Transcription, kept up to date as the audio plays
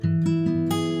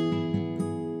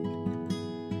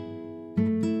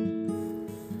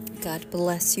God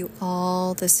bless you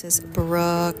all. This is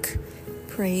Brooke.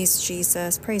 Praise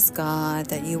Jesus. Praise God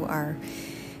that you are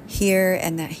here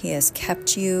and that He has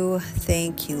kept you.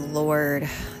 Thank you, Lord.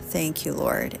 Thank you,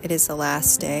 Lord. It is the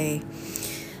last day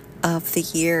of the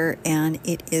year, and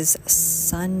it is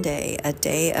Sunday, a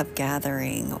day of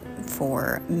gathering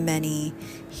for many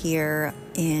here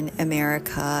in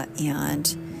America,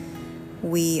 and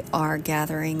we are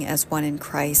gathering as one in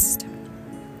Christ.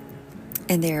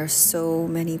 And there are so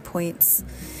many points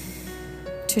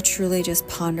to truly just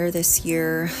ponder this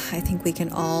year. I think we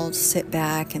can all sit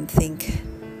back and think,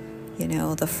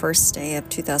 the first day of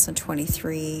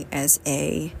 2023 as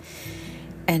A,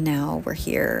 and now we're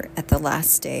here at the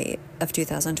last day of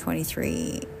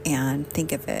 2023 and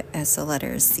think of it as the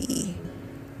letter Z,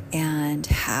 and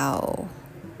how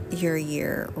your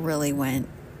year really went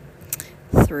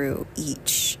through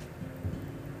each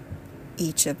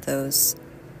of those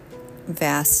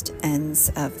vast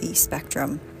ends of the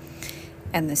spectrum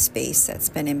and the space that's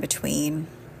been in between.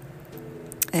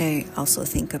 I also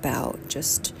think about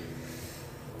just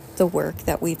the work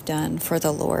that we've done for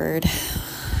the Lord,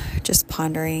 just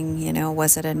pondering,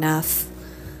 was it enough?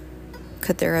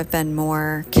 Could there have been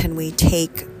more? Can we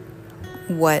take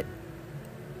what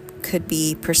could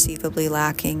be perceivably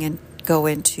lacking and go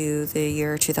into the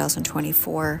year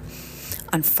 2024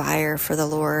 on fire for the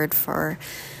Lord, for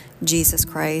Jesus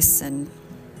Christ? And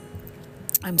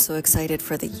I'm so excited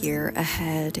for the year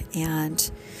ahead, and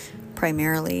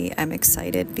primarily I'm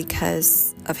excited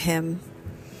because of Him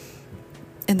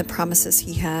and the promises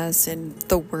He has, and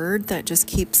the word that just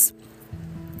keeps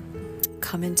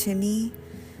coming to me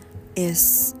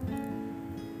is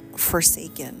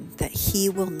forsaken, that He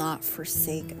will not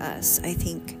forsake us. I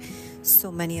think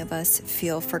so many of us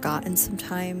feel forgotten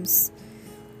sometimes,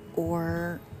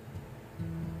 or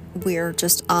we're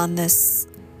just on this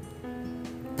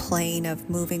plane of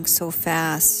moving so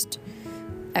fast.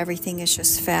 Everything is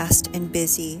just fast and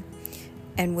busy.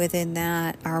 And within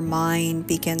that, our mind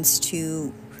begins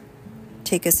to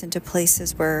take us into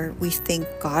places where we think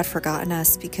God forgotten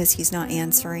us because He's not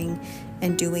answering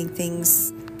and doing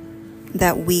things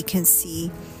that we can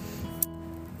see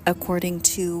according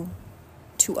to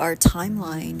our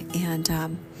timeline.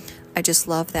 And I just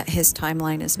love that His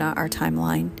timeline is not our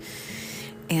timeline.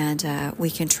 And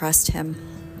we can trust Him,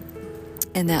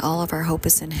 and that all of our hope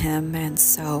is in Him. And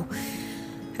so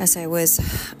as I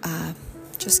was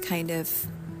just kind of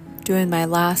doing my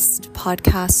last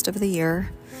podcast of the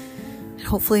year, and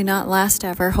hopefully not last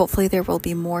ever, hopefully there will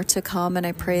be more to come, and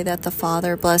I pray that the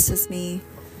Father blesses me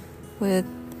with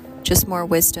just more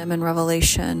wisdom and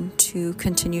revelation to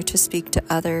continue to speak to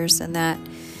others, and that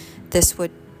this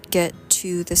would get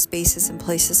to the spaces and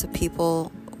places of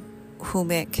people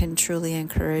whom it can truly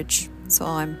encourage. So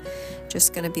I'm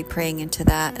just going to be praying into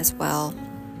that as well.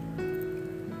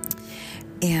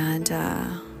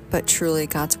 And but truly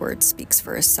God's word speaks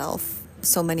for itself.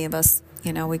 So many of us,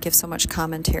 we give so much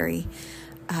commentary.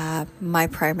 One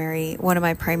of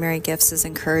my primary gifts is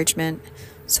encouragement.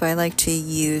 So I like to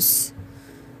use,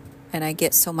 and I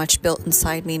get so much built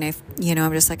inside me, and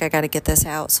I'm just like, I got to get this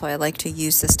out. So I like to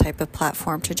use this type of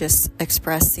platform to just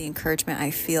express the encouragement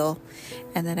I feel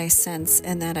and that I sense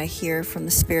and that I hear from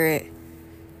the Spirit,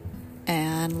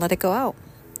 and let it go out.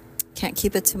 Can't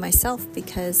keep it to myself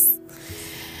because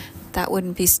that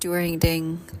wouldn't be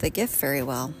stewarding the gift very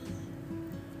well.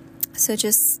 So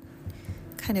just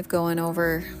kind of going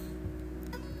over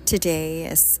today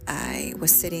as I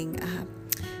was sitting,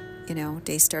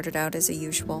 day started out as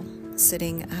usual,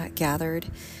 sitting gathered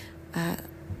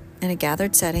in a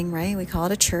gathered setting, right? We call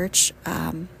it a church.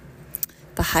 The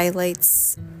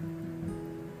highlights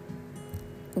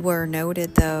were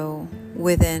noted, though,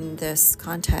 within this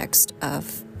context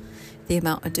of the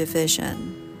amount of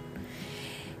division.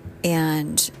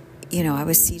 And, I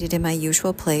was seated in my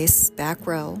usual place, back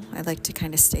row. I like to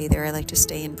kind of stay there. I like to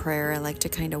stay in prayer. I like to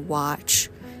kind of watch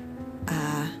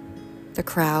the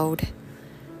crowd.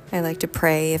 I like to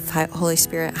pray if Holy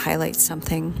Spirit highlights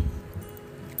something.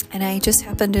 And I just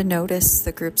happened to notice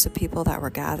the groups of people that were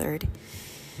gathered.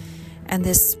 And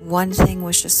this one thing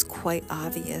was just quite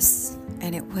obvious,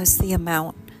 and it was the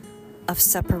amount of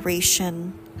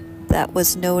separation that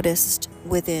was noticed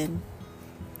within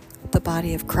the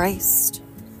body of Christ.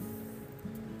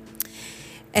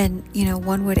 And,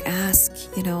 one would ask,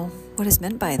 what is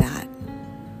meant by that?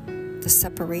 The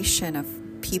separation of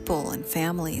people and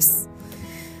families.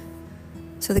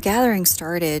 So the gathering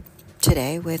started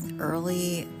today with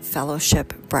early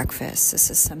fellowship breakfast. This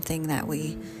is something that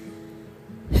we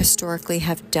historically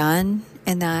have done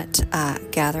in that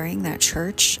gathering, that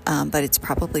church, but it's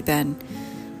probably been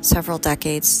several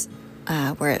decades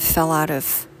where it fell out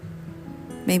of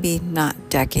maybe not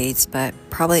decades, but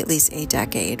probably at least a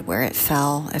decade where it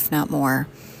fell, if not more,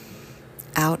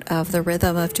 out of the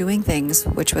rhythm of doing things,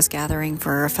 which was gathering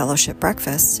for a fellowship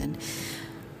breakfast. And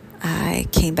I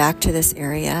came back to this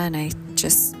area and I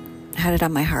just had it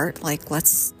on my heart, like,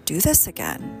 let's do this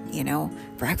again.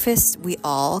 Breakfast, we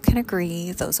all can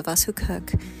agree, those of us who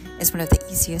cook, is one of the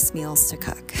easiest meals to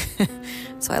cook.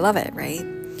 So I love it, right?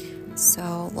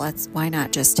 So why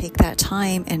not just take that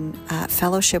time and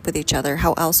fellowship with each other?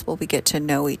 How else will we get to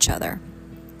know each other?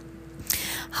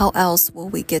 How else will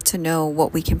we get to know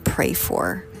what we can pray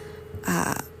for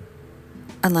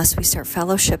unless we start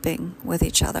fellowshipping with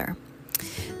each other?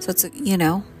 So it's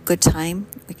a good time.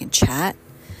 We can chat,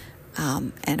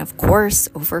 and of course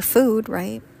over food,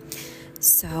 right?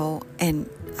 So, and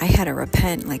I had to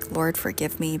repent, like, Lord,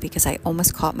 forgive me, because I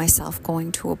almost caught myself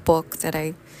going to a book that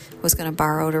I was going to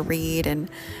borrow to read, and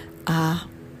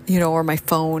or my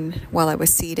phone while I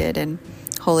was seated, and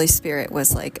Holy Spirit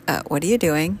was like, what are you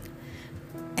doing?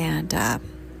 And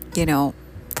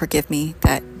forgive me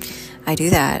that I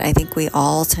do that. I think we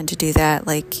all tend to do that.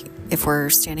 Like, if we're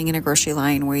standing in a grocery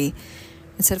line, we,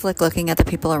 instead of like looking at the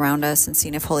people around us and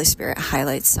seeing if Holy Spirit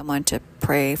highlights someone to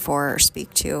pray for or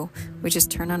speak to, we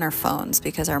just turn on our phones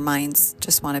because our minds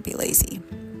just want to be lazy.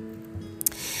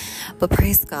 But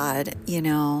praise God,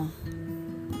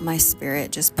 my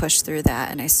spirit just pushed through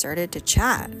that, and I started to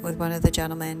chat with one of the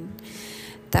gentlemen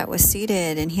that was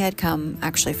seated, and he had come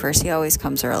actually first. He always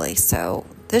comes early. So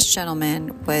this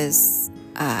gentleman was,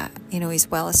 he's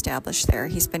well established there.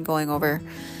 He's been going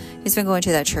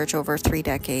to that church over 3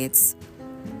 decades.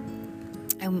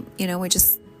 And, we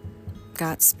just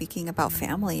got speaking about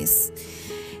families,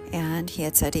 and he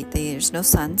had said there's no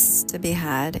sons to be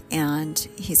had, and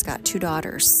he's got 2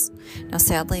 daughters. Now,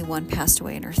 sadly, one passed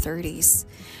away in her 30s,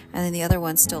 and then the other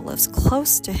one still lives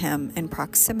close to him in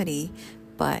proximity,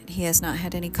 but he has not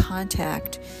had any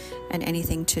contact and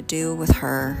anything to do with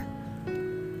her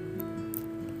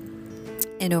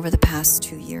in over the past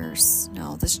 2 years.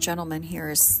 Now, this gentleman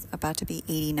here is about to be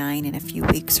 89 in a few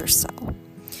weeks or so,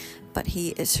 but he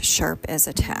is sharp as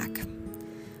a tack.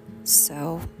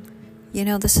 So,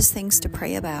 this is things to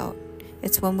pray about.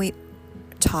 It's when we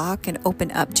talk and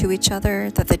open up to each other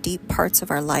that the deep parts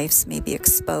of our lives may be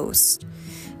exposed.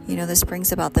 This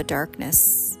brings about the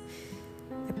darkness.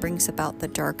 It brings about the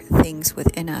dark things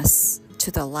within us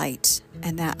to the light,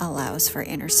 and that allows for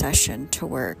intercession to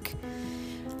work.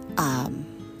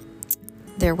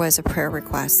 There was a prayer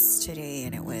request today,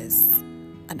 and it was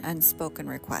an unspoken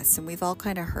request, and we've all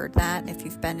kind of heard that. If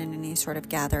you've been in any sort of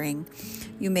gathering,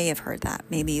 you may have heard that.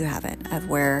 Maybe you haven't, of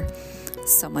where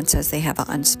someone says they have an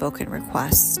unspoken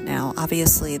request. Now,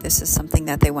 obviously, this is something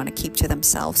that they want to keep to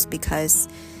themselves because,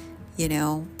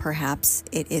 perhaps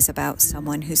it is about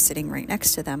someone who's sitting right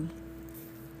next to them,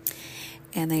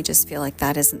 and they just feel like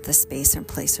that isn't the space or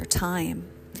place or time.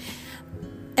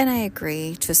 And I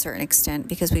agree to a certain extent,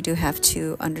 because we do have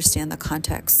to understand the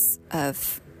context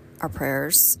of our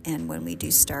prayers, and when we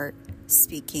do start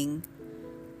speaking,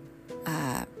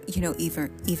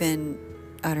 even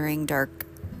uttering dark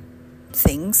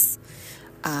things,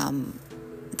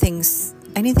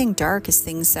 anything dark is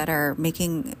things that are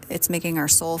making our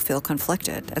soul feel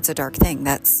conflicted. That's a dark thing.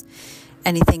 That's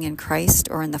anything in Christ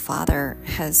or in the Father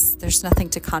there's nothing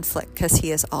to conflict, because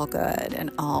He is all good and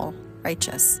all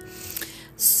righteous.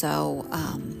 So,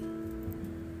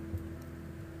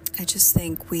 I just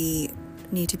think we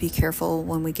need to be careful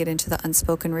when we get into the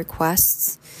unspoken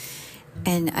requests.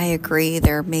 And I agree,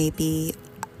 there may be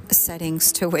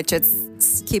settings to which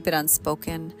it's keep it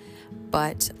unspoken,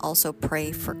 but also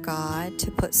pray for God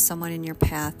to put someone in your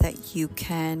path that you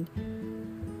can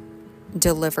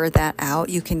deliver that out.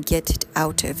 You can get it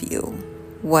out of you,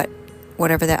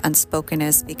 whatever that unspoken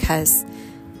is, because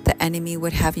the enemy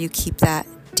would have you keep that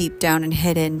deep down and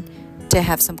hidden, to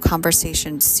have some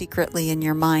conversation secretly in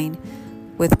your mind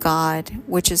with God,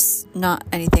 which is not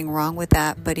anything wrong with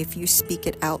that. But if you speak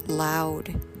it out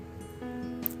loud,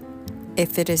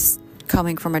 if it is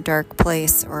coming from a dark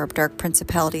place or a dark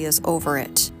principality is over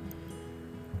it,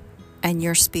 and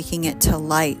you're speaking it to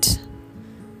light,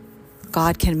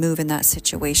 God can move in that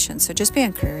situation. So just be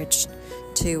encouraged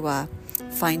to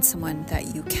find someone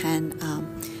that you can,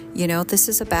 this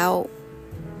is about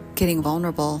getting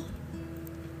vulnerable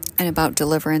and about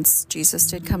deliverance. Jesus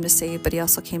did come to save, but He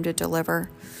also came to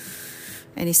deliver,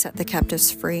 and He set the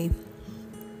captives free.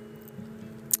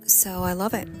 So I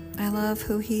love it. I love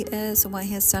who He is and what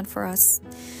He has done for us.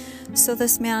 So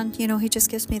this man, he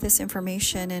just gives me this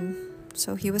information, and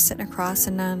so he was sitting across,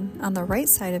 and then on the right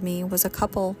side of me was a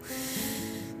couple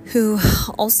who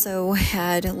also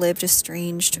had lived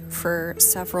estranged for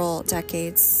several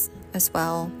decades. as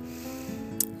well.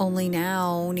 Only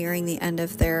now, nearing the end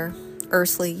of their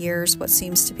earthly years, what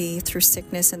seems to be through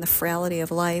sickness and the frailty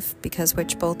of life, because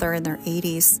which both are in their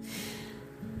 80s,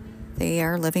 they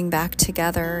are living back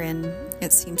together, and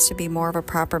it seems to be more of a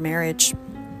proper marriage.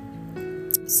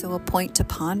 So a point to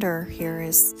ponder here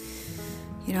is,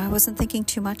 I wasn't thinking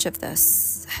too much of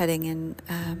this heading in,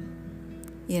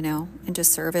 into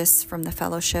service from the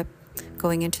fellowship,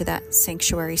 going into that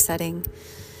sanctuary setting.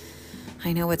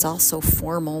 I know it's all so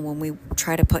formal when we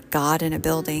try to put God in a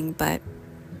building, but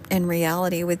in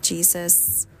reality with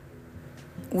Jesus,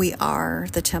 we are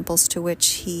the temples to which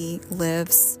He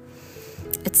lives.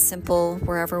 It's simple.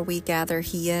 Wherever we gather,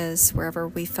 He is. Wherever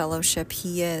we fellowship,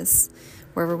 He is.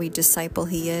 Wherever we disciple,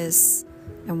 He is.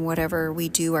 And whatever we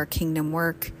do, our kingdom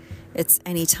work, it's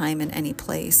any time and any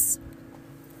place.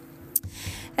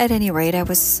 At any rate, I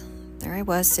was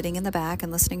sitting in the back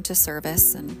and listening to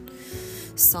service and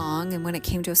song, and when it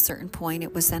came to a certain point,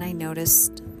 it was then I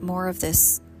noticed more of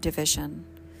this division.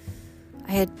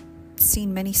 I had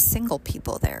seen many single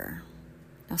people there.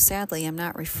 Now, sadly, I'm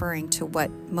not referring to what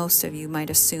most of you might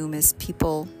assume is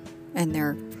people in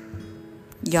their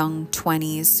young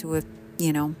 20s who have,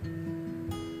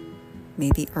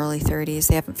 maybe early 30s.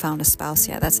 They haven't found a spouse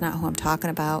yet. That's not who I'm talking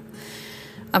about.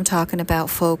 I'm talking about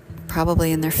folk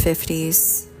probably in their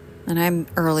 50s, and I'm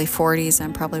early 40s.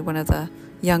 I'm probably one of the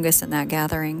youngest in that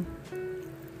gathering.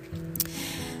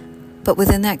 But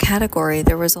within that category,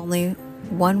 there was only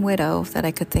one widow that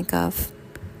I could think of.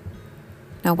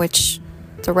 Now, which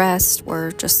the rest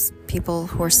were just people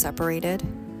who are separated,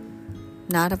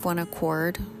 not of one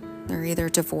accord. They're either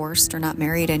divorced or not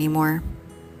married anymore.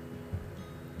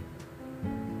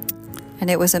 And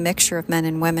it was a mixture of men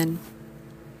and women.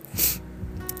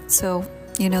 So,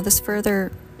 this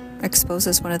further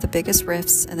exposes one of the biggest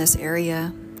rifts in this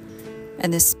area,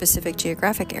 in this specific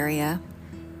geographic area,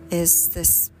 is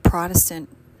this Protestant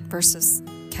versus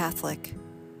Catholic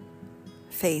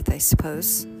faith, I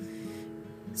suppose.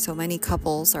 So many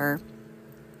couples are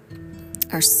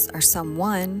some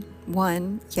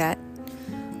one, yet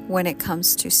when it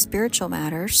comes to spiritual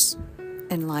matters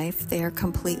in life, they are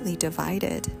completely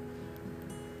divided.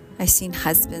 I've seen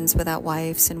husbands without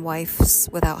wives and wives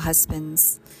without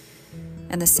husbands.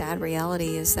 And the sad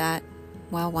reality is that,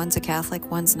 one's a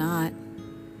Catholic, one's not.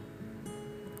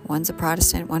 One's a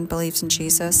Protestant, one believes in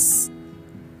Jesus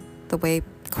the way,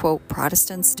 quote,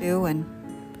 Protestants do, and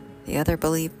the other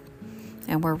believe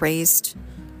and were raised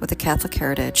with a Catholic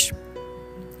heritage.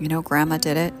 Grandma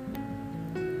did it,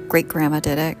 great-grandma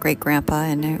did it, great-grandpa,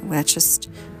 and that's just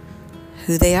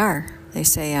who they are. They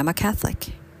say, I'm a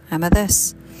Catholic, I'm a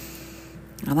this,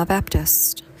 I'm a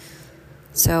Baptist.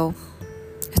 So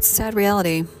it's a sad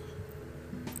reality.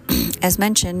 As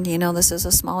mentioned, this is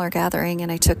a smaller gathering,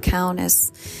 and I took count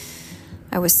as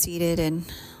I was seated,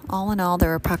 and all in all, there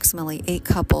were approximately 8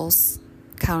 couples,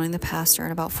 counting the pastor,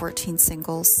 and about 14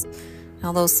 singles.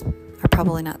 Now, those are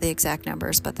probably not the exact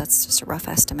numbers, but that's just a rough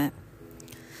estimate.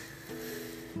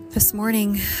 This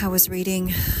morning, I was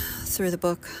reading through the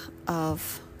book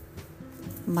of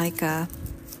Micah,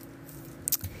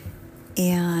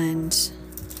 and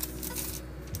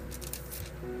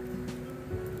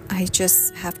I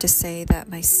just have to say that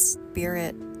my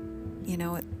spirit,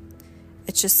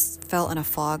 it just felt in a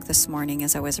fog this morning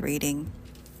as I was reading.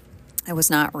 I was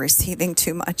not receiving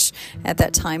too much at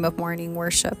that time of morning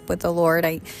worship with the Lord.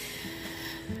 I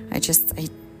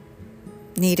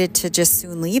needed to just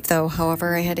soon leave, though.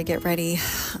 However, I had to get ready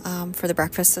for the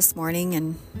breakfast this morning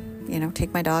and,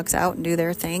 take my dogs out and do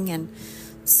their thing. And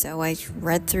so I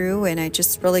read through, and I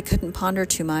just really couldn't ponder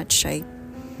too much. I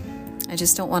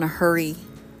just don't want to hurry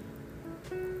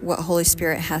what Holy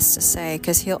Spirit has to say,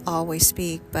 because He'll always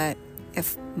speak. But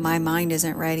if my mind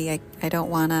isn't ready, I don't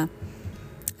want to.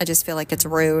 I just feel like it's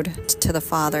rude to the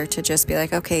Father to just be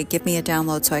like, okay, give me a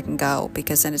download so I can go,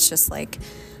 because then it's just like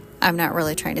I'm not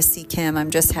really trying to seek Him.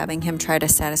 I'm just having Him try to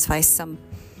satisfy some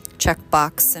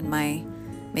checkbox and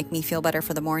make me feel better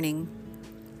for the morning.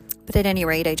 But at any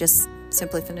rate, I just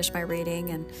simply finished my reading,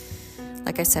 and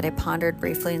like I said, I pondered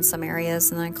briefly in some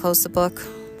areas, and then I closed the book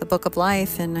of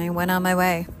life, and I went on my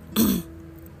way.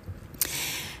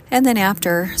 And then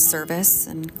after service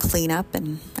and cleanup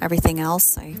and everything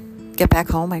else, I get back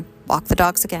home, I walk the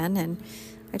dogs again, and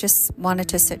I just wanted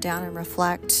to sit down and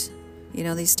reflect,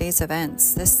 these days'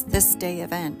 events, this day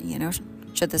event,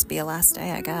 should this be a last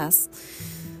day, I guess.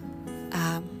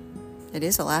 It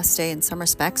is a last day in some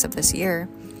respects of this year.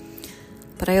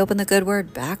 But I opened the good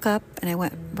word back up, and I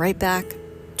went right back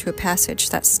to a passage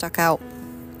that stuck out.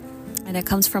 And it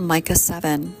comes from Micah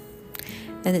 7.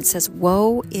 And it says,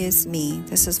 "Woe is me."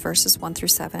 This is verses 1 through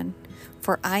 7.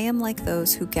 For I am like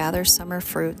those who gather summer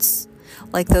fruits,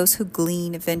 like those who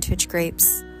glean vintage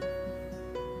grapes.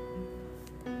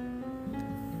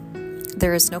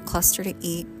 There is no cluster to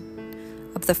eat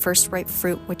of the first ripe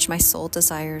fruit which my soul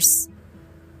desires.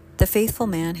 The faithful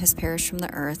man has perished from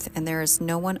the earth, and there is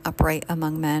no one upright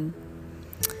among men.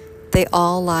 They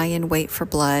all lie in wait for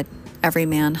blood. Every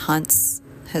man hunts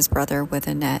his brother with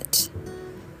a net,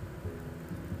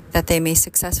 that they may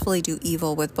successfully do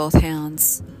evil with both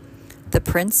hands. The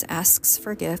prince asks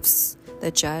for gifts,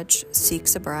 the judge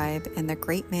seeks a bribe, and the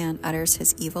great man utters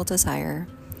his evil desire.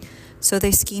 So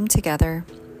they scheme together.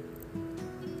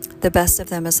 The best of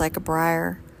them is like a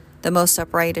briar. The most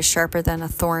upright is sharper than a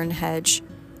thorn hedge.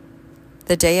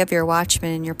 The day of your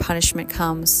watchman and your punishment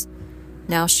comes.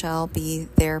 Now shall be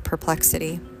their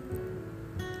perplexity.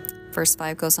 Verse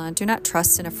 5 goes on, do not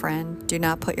trust in a friend. Do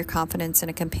not put your confidence in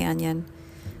a companion.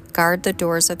 Guard the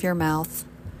doors of your mouth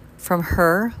from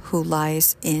her who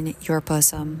lies in your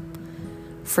bosom.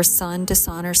 For son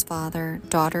dishonors father,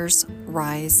 daughter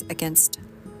rises against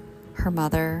her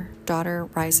mother,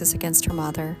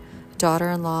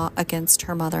 daughter-in-law against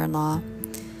her mother-in-law.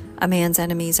 A man's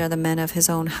enemies are the men of his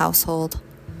own household.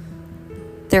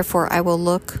 Therefore I will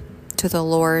look to the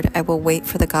Lord. I will wait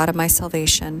for the God of my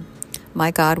salvation. My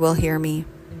God will hear me.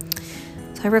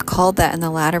 So I recalled that in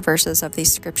the latter verses of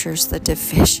these scriptures, the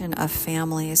division of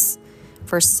families.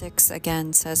 Verse 6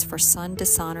 again says, for son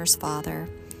dishonors father,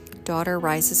 daughter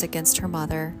rises against her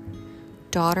mother,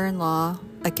 daughter-in-law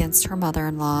against her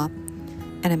mother-in-law,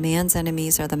 and a man's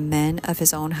enemies are the men of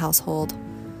his own household.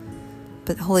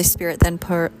 But the Holy Spirit then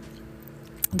put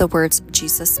the words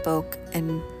Jesus spoke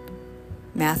in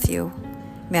Matthew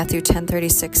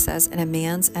 10:36 says, and a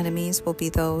man's enemies will be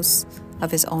those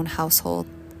of his own household.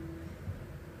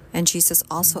 And Jesus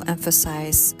also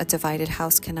emphasized a divided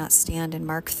house cannot stand. In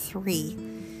Mark 3,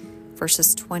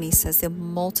 verses 20 says, the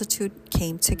multitude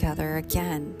came together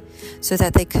again so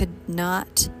that they could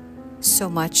not so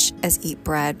much as eat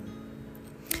bread.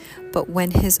 But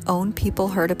when his own people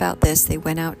heard about this, they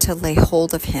went out to lay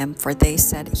hold of him, for they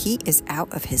said, he is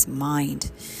out of his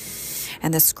mind.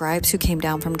 And the scribes who came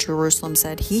down from Jerusalem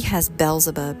said, he has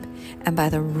Beelzebub, and by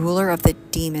the ruler of the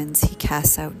demons he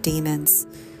casts out demons.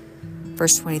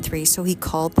 Verse 23, so he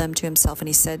called them to himself, and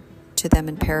he said to them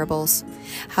in parables,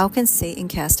 how can Satan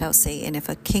cast out Satan? If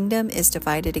a kingdom is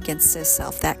divided against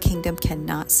itself, that kingdom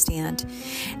cannot stand.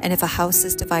 And if a house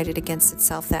is divided against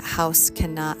itself, that house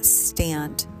cannot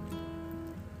stand.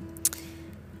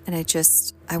 And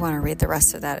I want to read the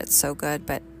rest of that. It's so good.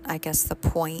 But I guess the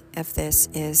point of this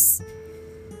is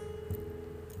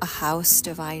a house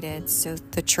divided, so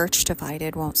the church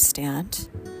divided won't stand.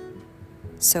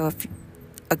 So if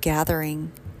a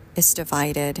gathering is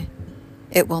divided,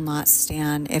 it will not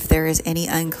stand. If there is any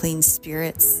unclean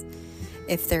spirits,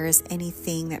 if there is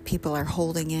anything that people are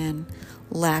holding in,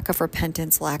 lack of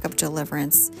repentance, lack of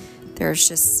deliverance, there's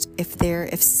just,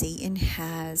 if Satan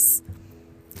has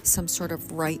some sort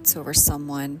of rights over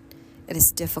someone, it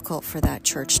is difficult for that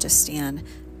church to stand.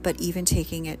 But even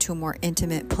taking it to a more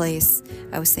intimate place,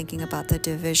 I was thinking about the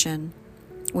division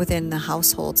within the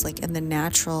households, like in the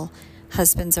natural,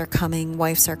 husbands are coming,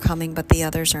 wives are coming, but the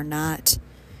others are not.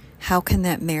 How can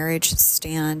that marriage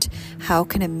stand? How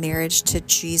can a marriage to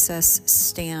Jesus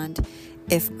stand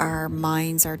if our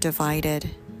minds are divided?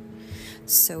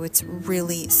 So it's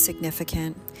really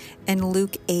significant. And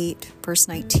Luke 8, verse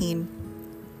 19,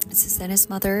 it says, then his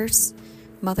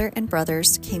mother and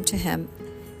brothers came to him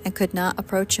and could not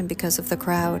approach him because of the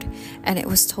crowd. And it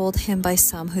was told him by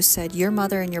some who said, your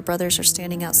mother and your brothers are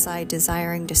standing outside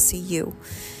desiring to see you.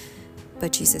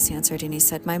 But Jesus answered and he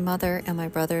said, my mother and my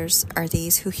brothers are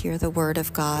these who hear the word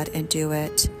of God and do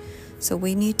it. So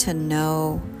we need to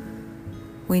know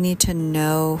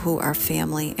who our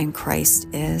family in Christ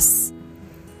is.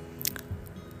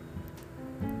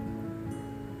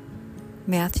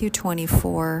 Matthew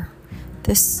 24,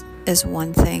 this is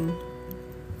one thing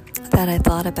that I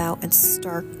thought about in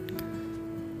stark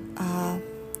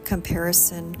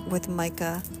comparison with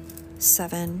Micah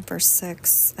 7, verse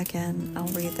 6. Again, I'll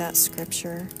read that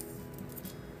scripture.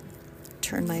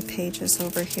 Turn my pages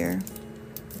over here.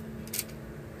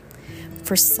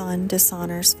 For son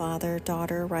dishonors father,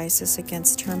 daughter rises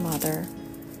against her mother,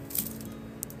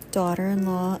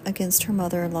 daughter-in-law against her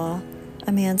mother-in-law.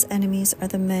 A man's enemies are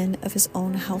the men of his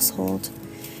own household.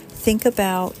 Think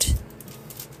about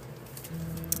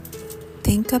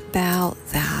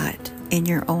that in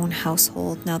your own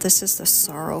household. Now, this is the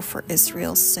sorrow for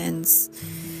Israel's sins.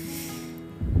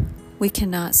 We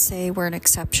cannot say we're an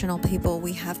exceptional people.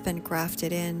 We have been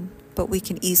grafted in, but we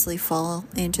can easily fall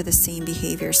into the same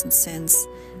behaviors and sins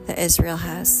that Israel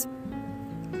has.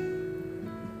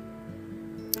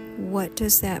 what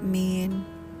does that mean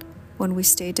when we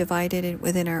stay divided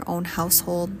within our own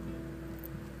household,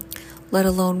 let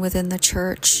alone within the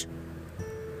church?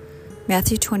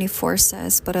 Matthew 24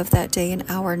 says, "But of that day and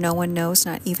hour no one knows,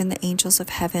 not even the angels of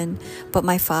heaven, but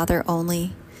my Father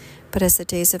only. But as the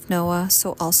days of Noah,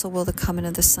 so also will the coming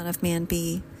of the Son of Man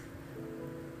be.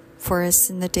 For as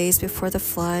in the days before the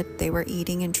flood, they were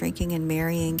eating and drinking and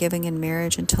marrying, giving in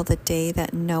marriage until the day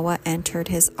that Noah entered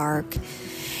his ark,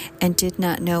 and did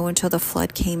not know until the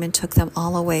flood came and took them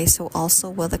all away, so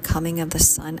also will the coming of the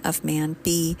Son of Man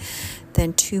be.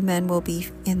 Then 2 men will be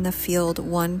in the field,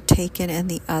 one taken and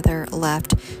the other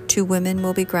left. 2 women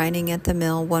will be grinding at the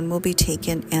mill, one will be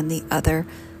taken and the other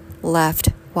left.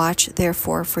 Watch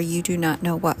therefore, for you do not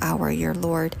know what hour your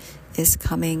Lord is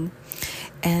coming."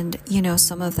 And,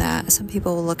 some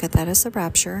people will look at that as the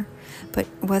rapture. But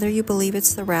whether you believe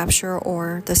it's the rapture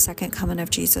or the second coming of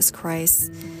Jesus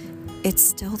Christ, it's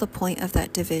still the point of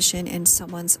that division in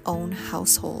someone's own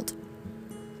household.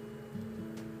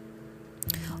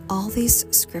 All these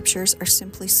scriptures are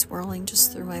simply swirling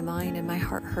just through my mind, and my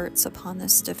heart hurts upon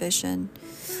this division.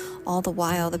 All the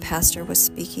while, the pastor was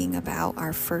speaking about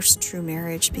our first true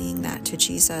marriage being that to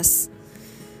Jesus.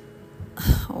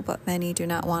 Oh, but many do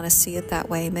not want to see it that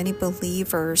way. Many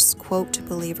believers, quote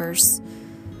believers,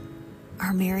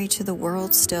 are married to the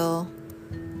world still.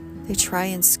 They try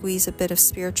and squeeze a bit of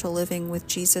spiritual living with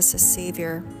Jesus as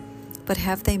Savior, but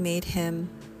have they made Him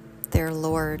their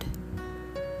Lord?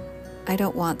 I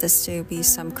don't want this to be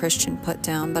some Christian put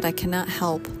down, but I cannot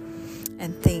help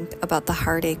and think about the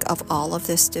heartache of all of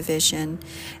this division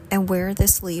and where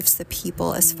this leaves the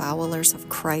people as followers of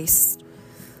Christ,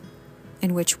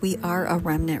 in which we are a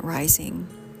remnant rising.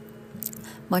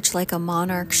 Much like a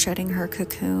monarch shedding her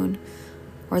cocoon,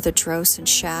 or the dross and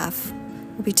chaff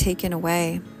will be taken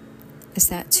away. Is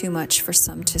that too much for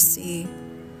some to see?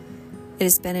 It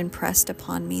has been impressed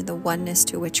upon me the oneness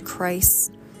to which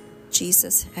Christ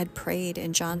Jesus had prayed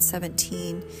in John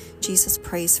 17. Jesus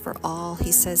prays for all.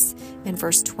 He says in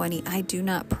verse 20, "I do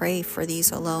not pray for these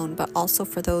alone, but also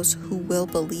for those who will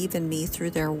believe in me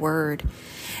through their word,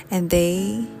 and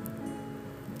they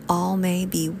all may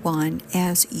be one,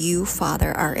 as you,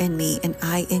 Father, are in me, and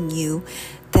I in you,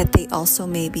 that they also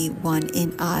may be one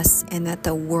in us, and that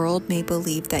the world may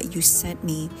believe that you sent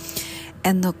me.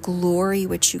 And the glory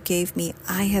which you gave me,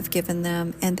 I have given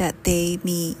them, and that they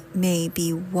may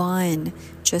be one,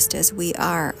 just as we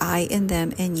are, I in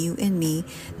them and you in me,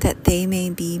 that they may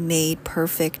be made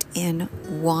perfect in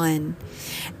one,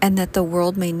 and that the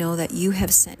world may know that you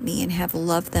have sent me and have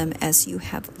loved them as you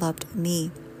have loved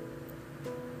me."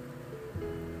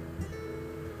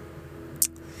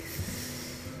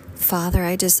 Father,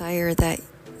 I desire that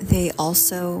they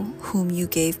also, whom you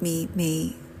gave me,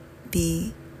 may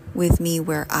be with me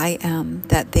where I am,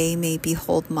 that they may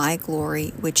behold my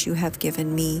glory, which you have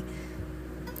given me.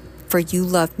 For you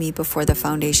loved me before the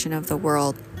foundation of the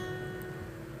world.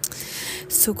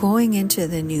 So going into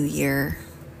the new year,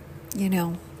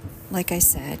 like I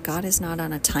said, God is not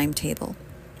on a timetable,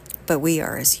 but we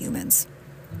are as humans.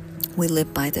 We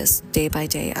live by this day by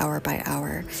day, hour by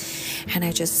hour. And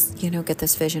I just, get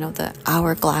this vision of the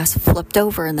hourglass flipped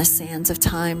over and the sands of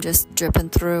time just dripping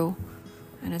through.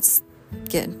 And it's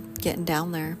getting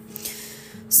down there.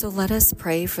 So let us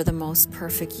pray for the most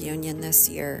perfect union this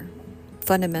year,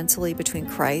 fundamentally between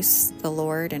Christ, the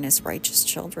Lord, and his righteous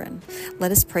children.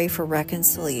 Let us pray for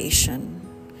reconciliation,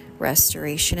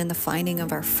 restoration, and the finding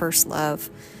of our first love,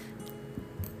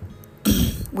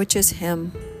 which is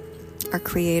him, our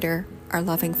Creator, our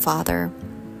loving Father.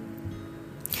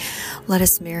 Let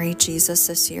us marry Jesus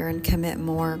this year and commit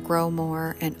more, grow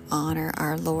more, and honor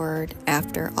our Lord.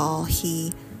 After all,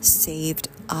 he saved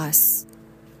us.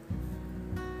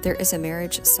 There is a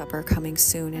marriage supper coming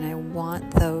soon, and I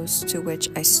want those to which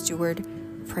I steward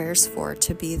prayers for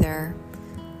to be there.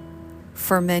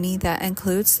 For many, that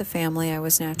includes the family I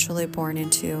was naturally born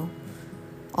into,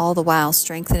 all the while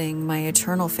strengthening my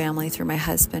eternal family through my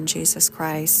husband, Jesus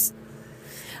Christ.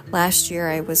 Last year,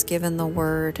 I was given the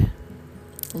word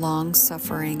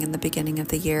longsuffering in the beginning of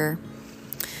the year,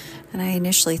 and I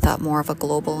initially thought more of a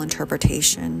global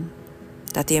interpretation,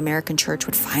 that the American church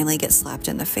would finally get slapped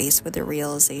in the face with the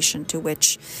realization to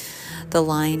which the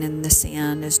line in the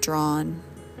sand is drawn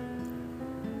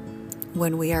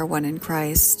when we are one in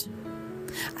Christ.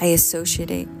 I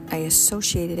associated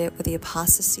it with the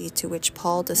apostasy to which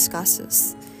Paul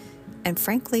discusses, and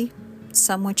frankly,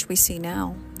 some which we see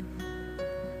now.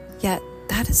 Yet,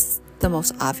 that is the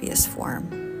most obvious form.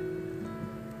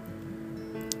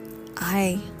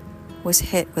 I was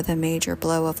hit with a major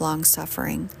blow of long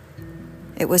suffering.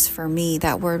 It was for me.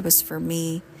 That word was for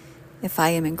me. If I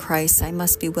am in Christ, I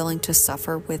must be willing to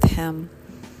suffer with him.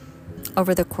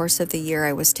 Over the course of the year,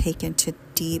 I was taken to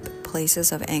deep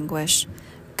places of anguish,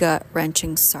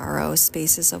 gut-wrenching sorrow,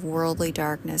 spaces of worldly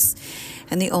darkness,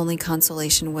 and the only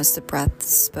consolation was the breath that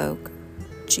spoke,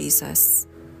 Jesus.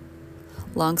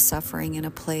 Long-suffering in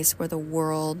a place where the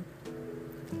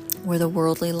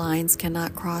worldly lines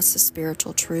cannot cross the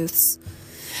spiritual truths,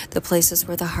 the places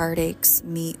where the heartaches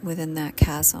meet within that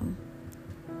chasm.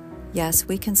 Yes,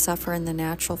 we can suffer in the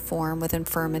natural form with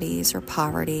infirmities or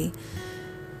poverty,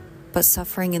 but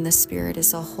suffering in the spirit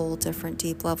is a whole different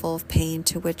deep level of pain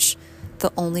to which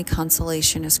the only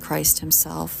consolation is Christ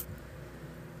himself,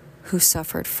 who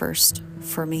suffered first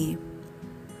for me.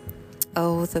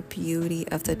 Oh, the beauty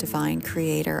of the divine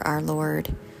Creator, our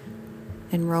Lord.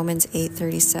 In Romans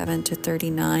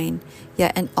 8:37-39,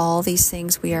 yet in all these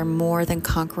things we are more than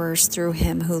conquerors through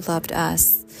him who loved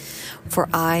us. For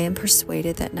I am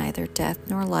persuaded that neither death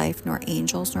nor life, nor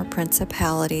angels, nor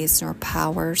principalities, nor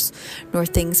powers, nor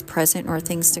things present, nor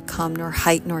things to come, nor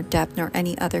height, nor depth, nor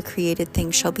any other created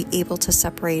thing shall be able to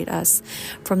separate us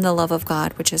from the love of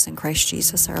God which is in Christ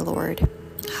Jesus our Lord.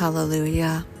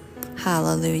 Hallelujah.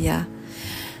 Hallelujah.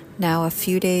 Now, a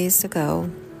few days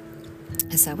ago,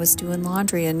 as I was doing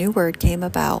laundry, a new word came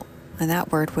about, and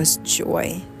that word was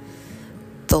joy.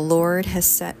 The Lord has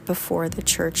set before the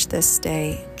church this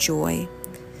day joy.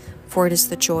 For it is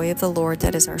the joy of the Lord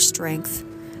that is our strength.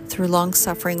 Through long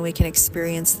suffering, we can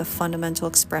experience the fundamental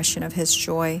expression of his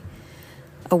joy,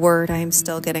 a word I am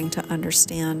still getting to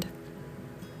understand.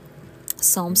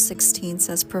 Psalm 16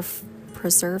 says,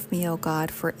 Preserve me, O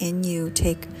God, for in you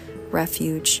take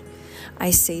refuge.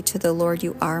 I say to the Lord,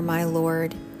 you are my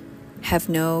Lord. Have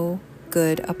no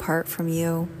good apart from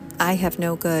you. I have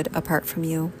no good apart from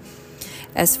you.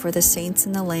 As for the saints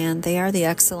in the land, they are the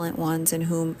excellent ones in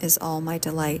whom is all my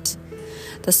delight.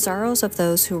 The sorrows of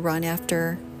those who run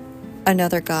after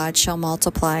another God shall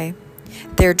multiply.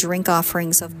 Their drink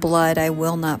offerings of blood I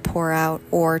will not pour out,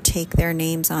 or take their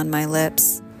names on my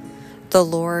lips. The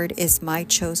Lord is my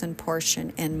chosen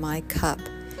portion and my cup.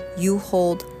 You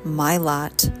hold my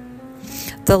lot.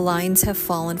 The lines have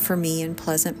fallen for me in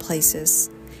pleasant places.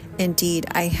 Indeed,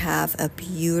 I have a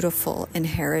beautiful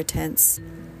inheritance.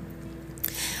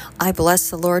 I bless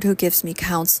the Lord who gives me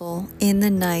counsel. In the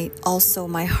night also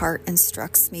my heart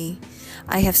instructs me.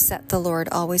 I have set the Lord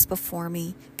always before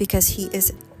me, because he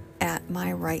is at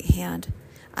my right hand.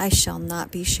 I shall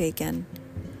not be shaken.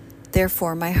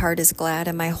 Therefore my heart is glad,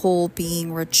 and my whole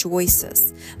being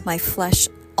rejoices. My flesh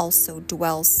also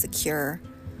dwells secure.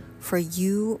 For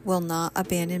you will not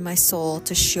abandon my soul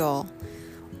to Sheol,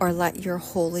 or let your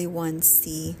Holy One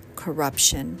see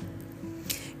corruption.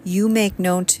 You make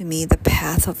known to me the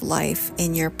path of life.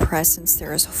 In your presence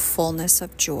there is a fullness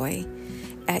of joy.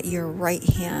 At your right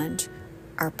hand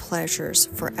are pleasures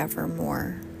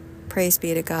forevermore. Praise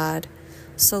be to God.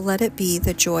 So let it be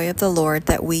the joy of the Lord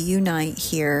that we unite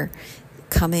here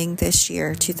coming this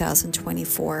year,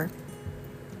 2024.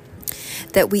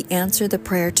 That we answer the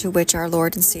prayer to which our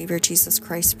Lord and Savior Jesus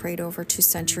Christ prayed over 2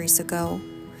 centuries ago.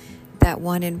 That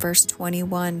one in verse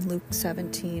 21, Luke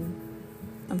 17.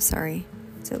 Is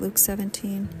it Luke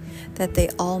 17? That they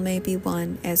all may be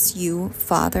one, as you,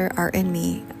 Father, are in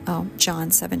me.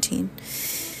 John 17.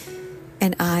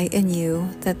 And I in you,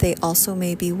 that they also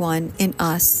may be one in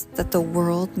us, that the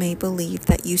world may believe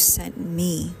that you sent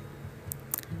me.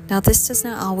 Now this does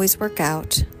not always work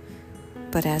out,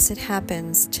 but as it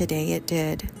happens, today it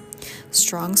did.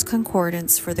 Strong's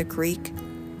Concordance for the Greek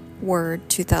word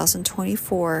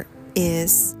 2024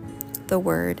 is the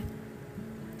word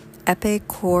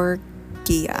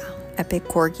epikorgia,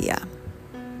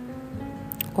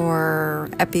 or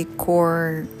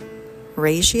epicoragia,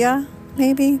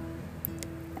 maybe?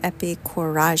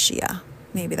 Epicoragia,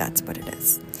 maybe that's what it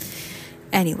is.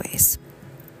 Anyways,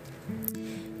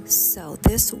 so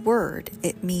this word,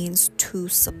 it means to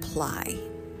supply.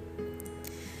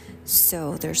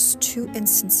 So there's 2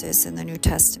 instances in the New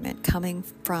Testament coming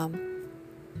from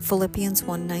Philippians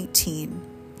 1:19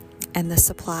 and the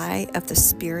supply of the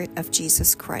Spirit of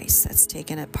Jesus Christ. That's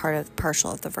taken at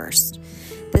partial of the verse.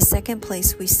 The second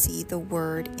place we see the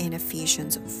word in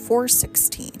Ephesians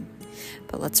 4:16.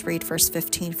 But let's read verse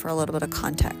 15 for a little bit of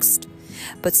context.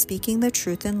 But speaking the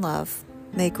truth in love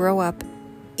may grow up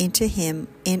into him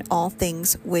in all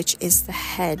things, which is the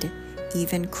head,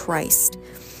 even Christ,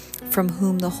 from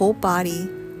whom the whole body,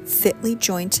 fitly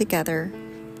joined together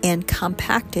and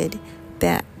compacted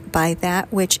by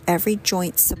that which every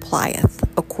joint supplieth,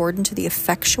 according to the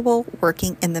effectual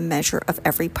working in the measure of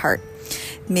every part,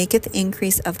 maketh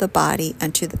increase of the body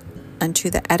unto unto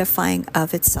the edifying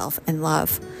of itself in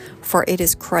love. For it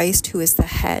is Christ who is the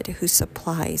head, who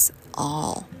supplies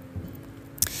all.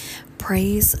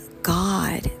 Praise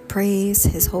God. Praise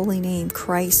his holy name,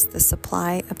 Christ, the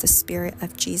supply of the Spirit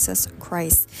of Jesus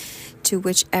Christ, to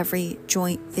which every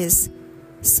joint is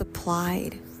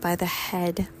supplied by the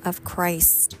head of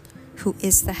Christ, who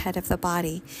is the head of the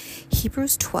body.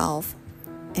 Hebrews 12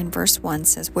 in verse 1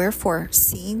 says, Wherefore,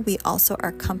 seeing we also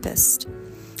are compassed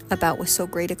about with so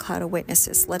great a cloud of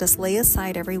witnesses, let us lay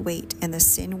aside every weight and the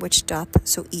sin which doth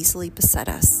so easily beset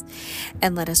us,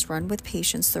 and let us run with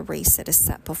patience the race that is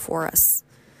set before us,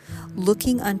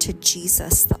 looking unto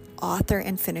Jesus, the author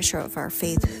and finisher of our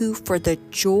faith, who for the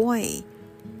joy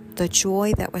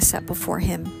that was set before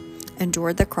him,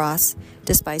 endured the cross,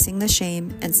 despising the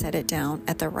shame, and set it down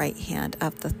at the right hand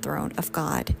of the throne of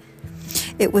God.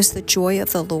 It was the joy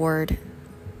of the Lord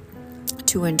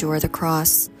to endure the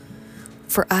cross,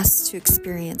 for us to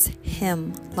experience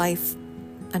him, life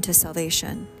unto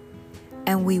salvation.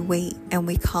 And we wait and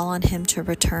we call on him to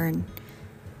return.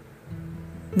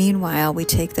 Meanwhile, we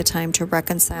take the time to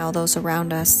reconcile those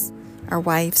around us, our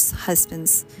wives,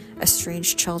 husbands,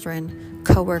 estranged children,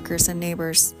 co-workers, and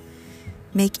neighbors.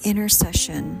 Make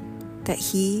intercession that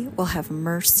he will have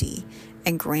mercy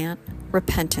and grant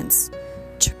repentance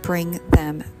to bring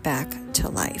them back to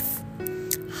life.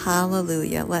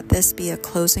 Hallelujah. Let this be a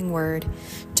closing word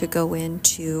to go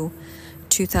into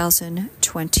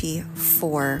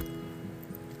 2024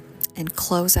 and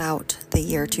close out the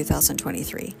year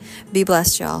 2023. Be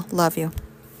blessed, y'all. Love you.